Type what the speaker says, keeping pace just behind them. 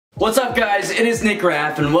What's up guys, it is Nick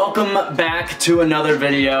Raff and welcome back to another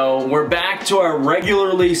video. We're back to our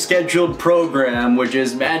regularly scheduled program, which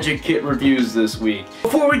is Magic Kit reviews this week.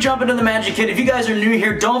 Before we jump into the Magic Kit, if you guys are new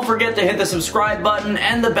here, don't forget to hit the subscribe button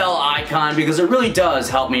and the bell icon because it really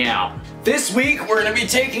does help me out. This week we're going to be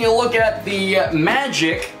taking a look at the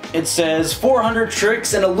Magic, it says 400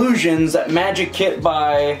 Tricks and Illusions Magic Kit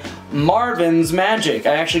by Marvins Magic.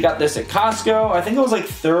 I actually got this at Costco. I think it was like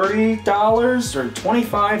 $30 or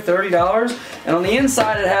 $25, $30. And on the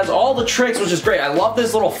inside it has all the tricks, which is great. I love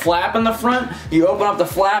this little flap in the front. You open up the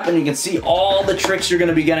flap and you can see all the tricks you're going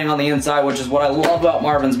to be getting on the inside, which is what I love about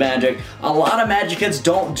Marvins Magic. A lot of Magic Kits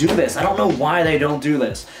don't do this. I don't know why they don't do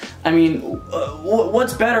this. I mean,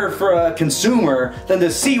 what's better for a consumer than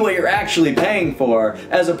to see what you're actually paying for,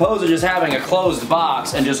 as opposed to just having a closed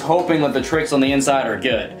box and just hoping that the tricks on the inside are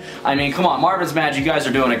good. I mean, come on, Marvins Magic, you guys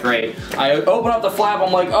are doing it great. I open up the flap,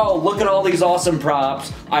 I'm like, oh, look at all these awesome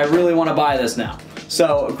props. I really want to buy this now.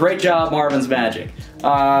 So, great job, Marvins Magic.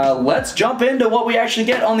 Let's jump into what we actually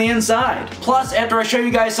get on the inside. Plus, after I show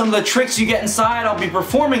you guys some of the tricks you get inside, I'll be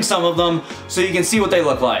performing some of them so you can see what they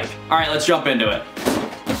look like. Alright, let's jump into it.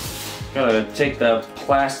 Gotta take the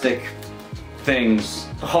plastic things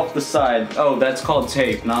off the side. Oh, that's called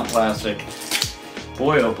tape, not plastic.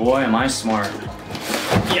 Boy, oh boy, am I smart.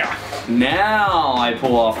 Yeah. Now I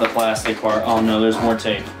pull off the plastic part. Oh no, there's more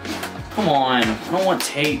tape. Come on, I don't want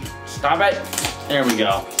tape. Stop it. There we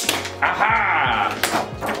go. Aha!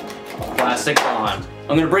 Plastic on.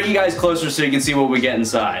 I'm gonna bring you guys closer so you can see what we get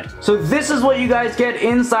inside. So this is what you guys get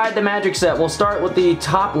inside the Magic set. We'll start with the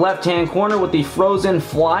top left-hand corner with the frozen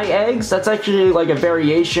fly eggs. That's actually like a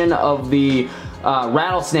variation of the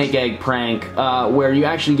rattlesnake egg prank, where you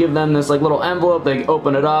actually give them this like little envelope, they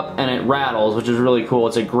open it up and it rattles, which is really cool.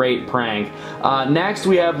 It's a great prank. Next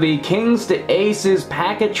we have the Kings to Aces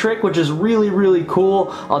packet trick, which is really cool.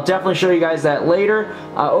 I'll definitely show you guys that later.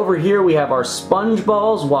 Over here we have our sponge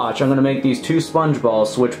balls. Watch, I'm gonna make these two sponge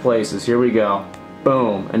balls switch places. Here we go.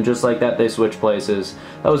 Boom, and just like that they switch places.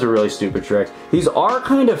 That was a really stupid trick. These are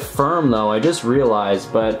kind of firm though, I just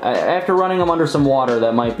realized, but after running them under some water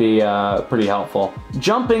that might be pretty helpful.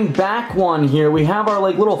 Jumping back one here, we have our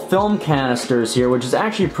like little film canisters here, which is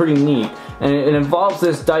actually pretty neat. And it involves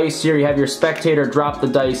this dice here. You have your spectator drop the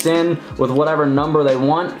dice in with whatever number they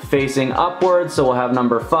want facing upwards, so we'll have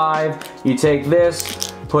number 5. You take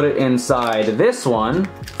this, put it inside this one,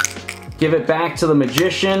 give it back to the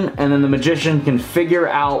magician, and then the magician can figure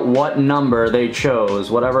out what number they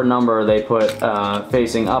chose, whatever number they put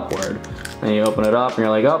facing upward. And you open it up and you're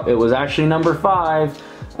like, oh, it was actually number 5.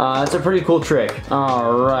 It's a pretty cool trick.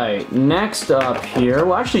 Alright, next up here,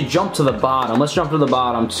 we'll actually jump to the bottom. Let's jump to the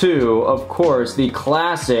bottom too. Of course, the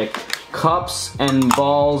classic cups and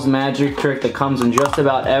balls magic trick that comes in just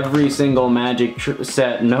about every single magic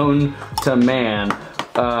set known to man.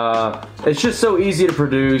 It's just so easy to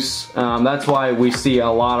produce. That's why we see a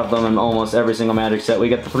lot of them in almost every single Magic set. We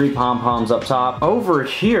get the 3 pom-poms up top. Over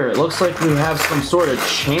here, it looks like we have some sort of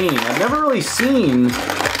chain. I've never really seen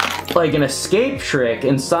like an escape trick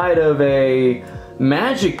inside of a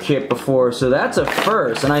Magic Kit before, so that's a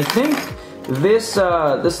first. And I think this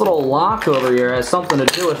this little lock over here has something to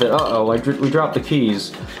do with it. Uh-oh, we dropped the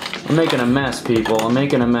keys. I'm making a mess, people. I'm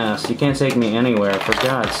making a mess. You can't take me anywhere, for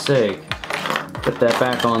God's sake. Put that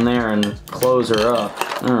back on there and close her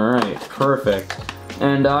up. Alright, perfect.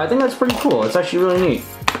 And I think that's pretty cool. It's actually really neat.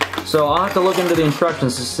 So I'll have to look into the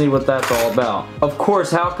instructions to see what that's all about. Of course,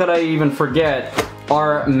 how could I even forget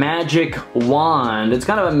our magic wand? It's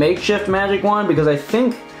kind of a makeshift magic wand because I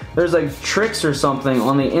think there's like tricks or something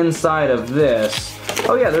on the inside of this.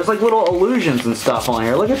 Oh yeah, there's like little illusions and stuff on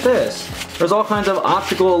here. Look at this. There's all kinds of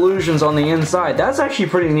optical illusions on the inside. That's actually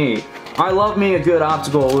pretty neat. I love me a good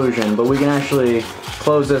optical illusion, but we can actually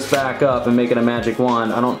close this back up and make it a magic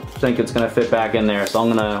wand. I don't think it's going to fit back in there, so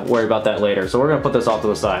I'm going to worry about that later. So we're going to put this off to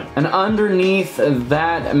the side. And underneath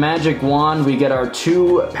that magic wand, we get our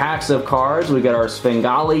 2 packs of cards. We get our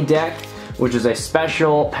Svengali deck, which is a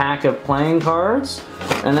special pack of playing cards.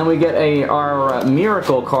 And then we get our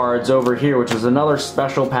miracle cards over here, which is another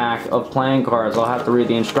special pack of playing cards. I'll have to read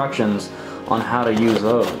the instructions on how to use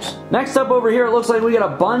those. Next up over here, it looks like we get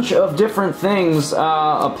a bunch of different things.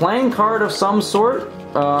 A playing card of some sort,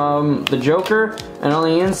 the Joker, and on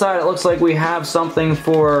the inside it looks like we have something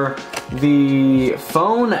for the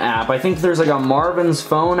phone app. I think there's like a Marvins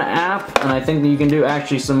phone app, and I think that you can do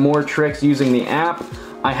actually some more tricks using the app.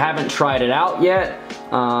 I haven't tried it out yet,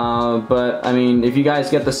 but I mean, if you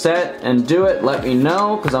guys get the set and do it, let me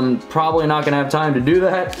know, because I'm probably not going to have time to do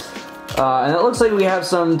that. And it looks like we have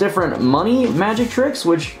some different money magic tricks,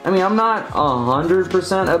 which, I mean, I'm not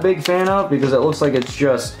 100% a big fan of because it looks like it's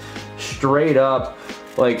just straight up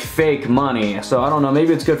like fake money. So I don't know,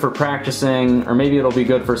 maybe it's good for practicing, or maybe it'll be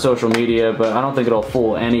good for social media, but I don't think it'll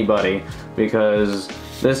fool anybody because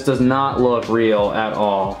this does not look real at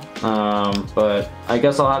all. But I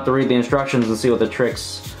guess I'll have to read the instructions and see what the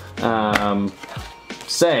tricks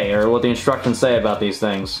say, or what the instructions say about these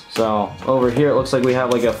things. So over here it looks like we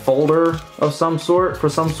have like a folder of some sort for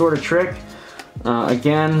some sort of trick.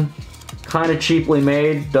 Again, kind of cheaply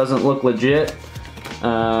made, doesn't look legit.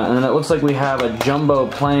 And then it looks like we have a jumbo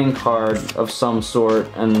playing card of some sort,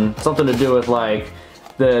 and something to do with like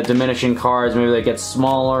the diminishing cards, maybe they get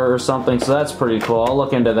smaller or something, so that's pretty cool. I'll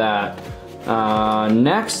look into that.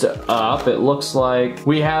 Next up, it looks like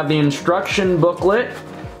we have the instruction booklet.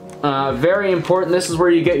 Very important. This is where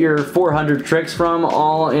you get your 400 tricks from,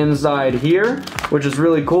 all inside here, which is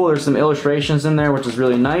really cool. There's some illustrations in there, which is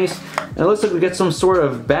really nice. And it looks like we get some sort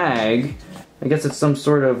of bag. I guess it's some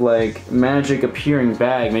sort of like magic appearing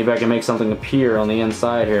bag. Maybe I can make something appear on the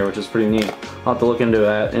inside here, which is pretty neat. I'll have to look into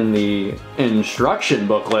that in the instruction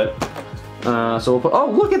booklet. So we'll put,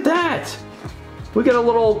 oh, look at that! We get a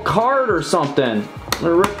little card or something. I'm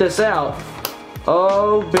gonna rip this out.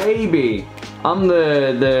 Oh, baby.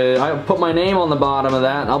 I put my name on the bottom of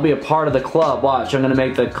that, and I'll be a part of the club. Watch, I'm gonna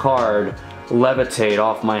make the card levitate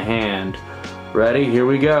off my hand. Ready? Here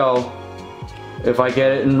we go. If I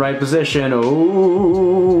get it in right position,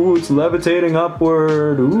 ooh, it's levitating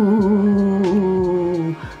upward.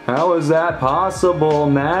 Ooh, how is that possible?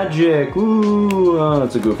 Magic. Ooh, oh,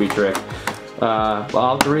 that's a goofy trick.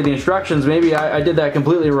 I'll have to read the instructions. Maybe I did that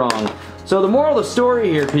completely wrong. So the moral of the story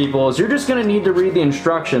here, people, is you're just going to need to read the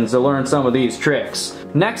instructions to learn some of these tricks.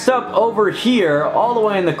 Next up, over here, all the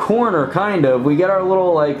way in the corner, kind of, we get our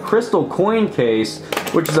little, like, crystal coin case,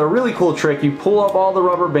 which is a really cool trick. You pull up all the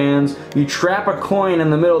rubber bands, you trap a coin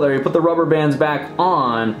in the middle there, you put the rubber bands back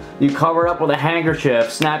on, you cover it up with a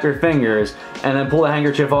handkerchief, snap your fingers, and then pull the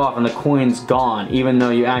handkerchief off and the coin's gone, even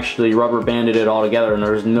though you actually rubber banded it all together and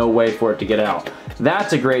there's no way for it to get out.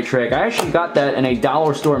 That's a great trick. I actually got that in a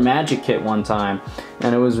dollar store magic kit one time,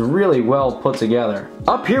 and it was really well put together.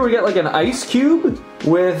 Up here we get like an ice cube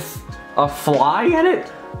with a fly in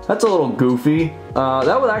it. That's a little goofy.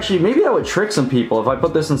 That would actually, maybe that would trick some people. If I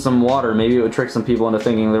put this in some water, maybe it would trick some people into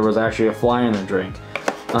thinking there was actually a fly in their drink.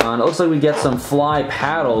 And it looks like we get some fly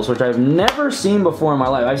paddles, which I've never seen before in my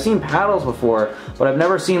life. I've seen paddles before, but I've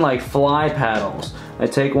never seen like fly paddles. I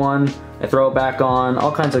take one, I throw it back on,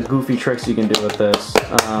 all kinds of goofy tricks you can do with this.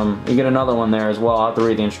 You get another one there as well. I'll have to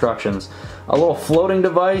read the instructions. A little floating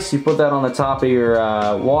device, you put that on the top of your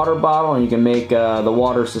water bottle, and you can make the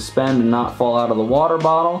water suspend and not fall out of the water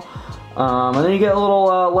bottle. And then you get a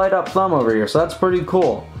little light up thumb over here, so that's pretty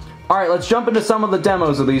cool. Alright, let's jump into some of the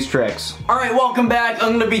demos of these tricks. Alright, welcome back.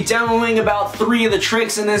 I'm going to be demoing about 3 of the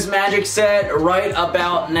tricks in this magic set right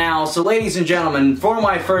about now. So ladies and gentlemen, for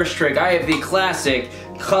my first trick, I have the classic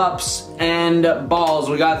cups and balls.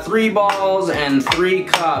 We got 3 balls and 3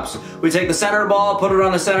 cups. We take the center ball, put it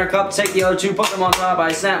on the center cup, take the other 2, put them on top.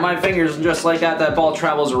 I snap my fingers, and just like that, that ball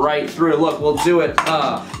travels right through. Look, we'll do it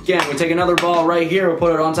again. We take another ball right here, we'll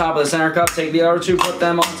put it on top of the center cup, take the other 2, put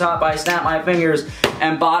them on top. I snap my fingers,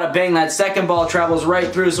 and bada bing, that second ball travels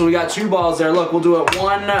right through. So we got 2 balls there. Look, we'll do it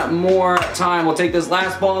one more time. We'll take this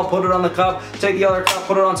last ball, put it on the cup, take the other cup,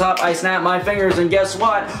 put it on top. I snap my fingers, and guess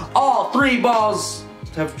what? All 3 balls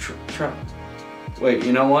have wait,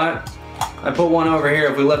 you know what? I put one over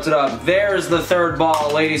here. If we lift it up, there's the 3rd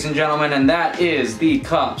ball, ladies and gentlemen, and that is the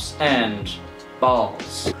cups and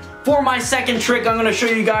balls. For my second trick, I'm going to show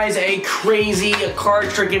you guys a crazy card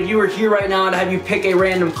trick. If you were here right now, I'd have you pick a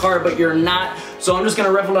random card, but you're not. So I'm just going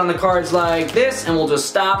to riffle down the cards like this, and we'll just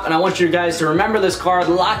stop. And I want you guys to remember this card,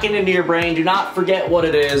 lock it into your brain, do not forget what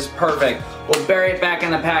it is. Perfect. We'll bury it back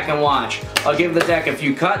in the pack and watch. I'll give the deck a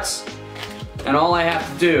few cuts, and all I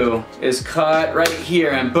have to do is cut right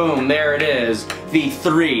here, and boom, there it is, the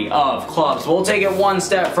 3 of clubs. We'll take it one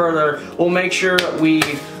step further. We'll make sure we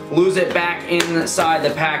lose it back inside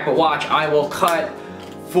the pack, but watch, I will cut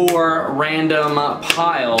 4 random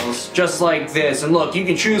piles, just like this. And look, you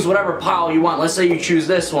can choose whatever pile you want. Let's say you choose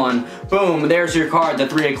this one. Boom, there's your card, the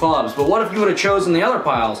 3 of clubs. But what if you would have chosen the other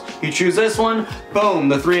piles? You choose this one, boom,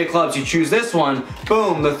 the 3 of clubs. You choose this one,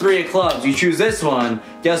 boom, the 3 of clubs. You choose this one,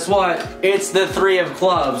 guess what? It's the 3 of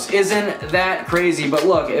clubs. Isn't that crazy? But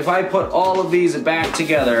look, if I put all of these back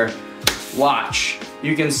together, watch,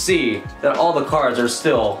 you can see that all the cards are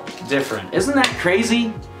still different. Isn't that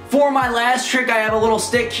crazy? For my last trick, I have a little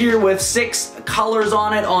stick here with 6 colors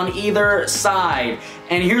on it on either side.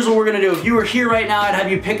 And here's what we're gonna do. If you were here right now, I'd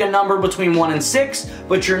have you pick a number between 1 and 6,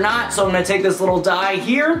 but you're not, so I'm gonna take this little die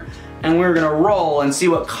here, and we're gonna roll and see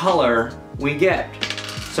what color we get.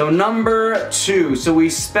 So number 2, so we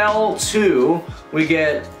spell 2, we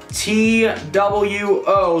get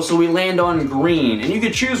T-W-O, so we land on green. And you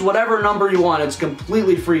can choose whatever number you want, it's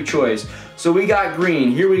completely free choice. So we got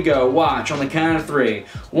green, here we go, watch on the count of 3.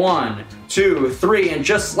 1, 2, 3, and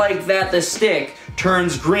just like that, the stick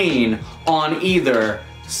turns green on either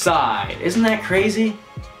side. Isn't that crazy?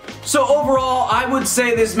 So overall, I would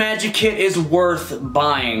say this magic kit is worth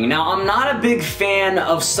buying. Now, I'm not a big fan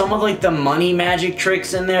of some of like the money magic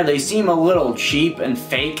tricks in there. They seem a little cheap and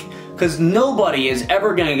fake, because nobody is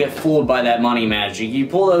ever gonna get fooled by that money magic. You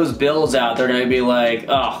pull those bills out, they're gonna be like,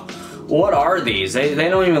 oh, what are these? They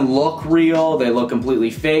don't even look real, they look completely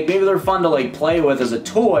fake. Maybe they're fun to like play with as a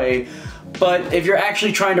toy, but if you're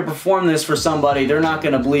actually trying to perform this for somebody, they're not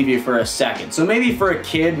gonna believe you for a second. So maybe for a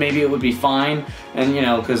kid, maybe it would be fine, and you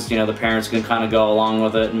know, because you know, the parents can kind of go along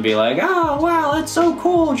with it and be like, oh wow, that's so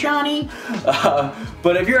cool, Johnny.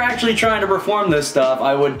 But if you're actually trying to perform this stuff,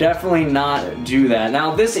 I would definitely not do that.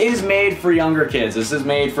 Now, this is made for younger kids. This is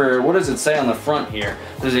made for, what does it say on the front here?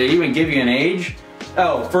 Does it even give you an age?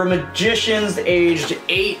 Oh, for magicians aged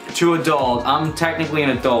 8 to adult. I'm technically an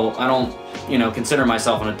adult. I don't, you know, consider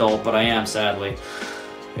myself an adult, but I am, sadly.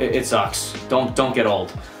 It sucks. Don't get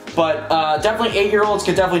old. But definitely 8-year-olds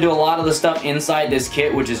could definitely do a lot of the stuff inside this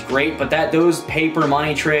kit, which is great, but those paper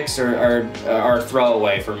money tricks are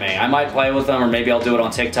throwaway for me. I might play with them, or maybe I'll do it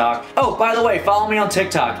on TikTok. Oh, by the way, follow me on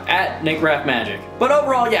TikTok, at @NickRaffMagic. But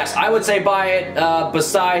overall, yes, I would say buy it,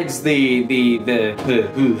 besides the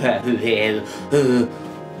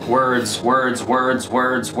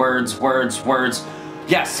words.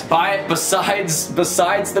 Yes, buy it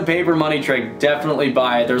besides the paper money trick, definitely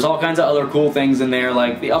buy it. There's all kinds of other cool things in there,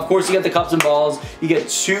 like, of course you get the cups and balls, you get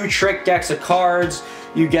 2 trick decks of cards,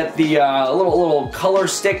 you get the little color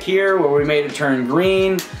stick here where we made it turn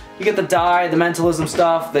green, you get the die, the mentalism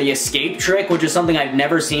stuff, the escape trick, which is something I've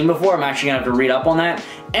never seen before, I'm actually gonna have to read up on that,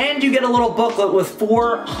 and you get a little booklet with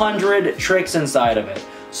 400 tricks inside of it.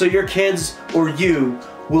 So your kids or you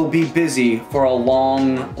will be busy for a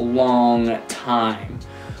long, long time.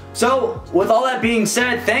 So, with all that being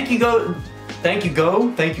said, thank you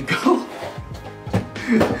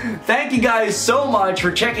guys so much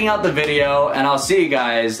for checking out the video, and I'll see you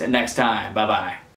guys next time. Bye-bye.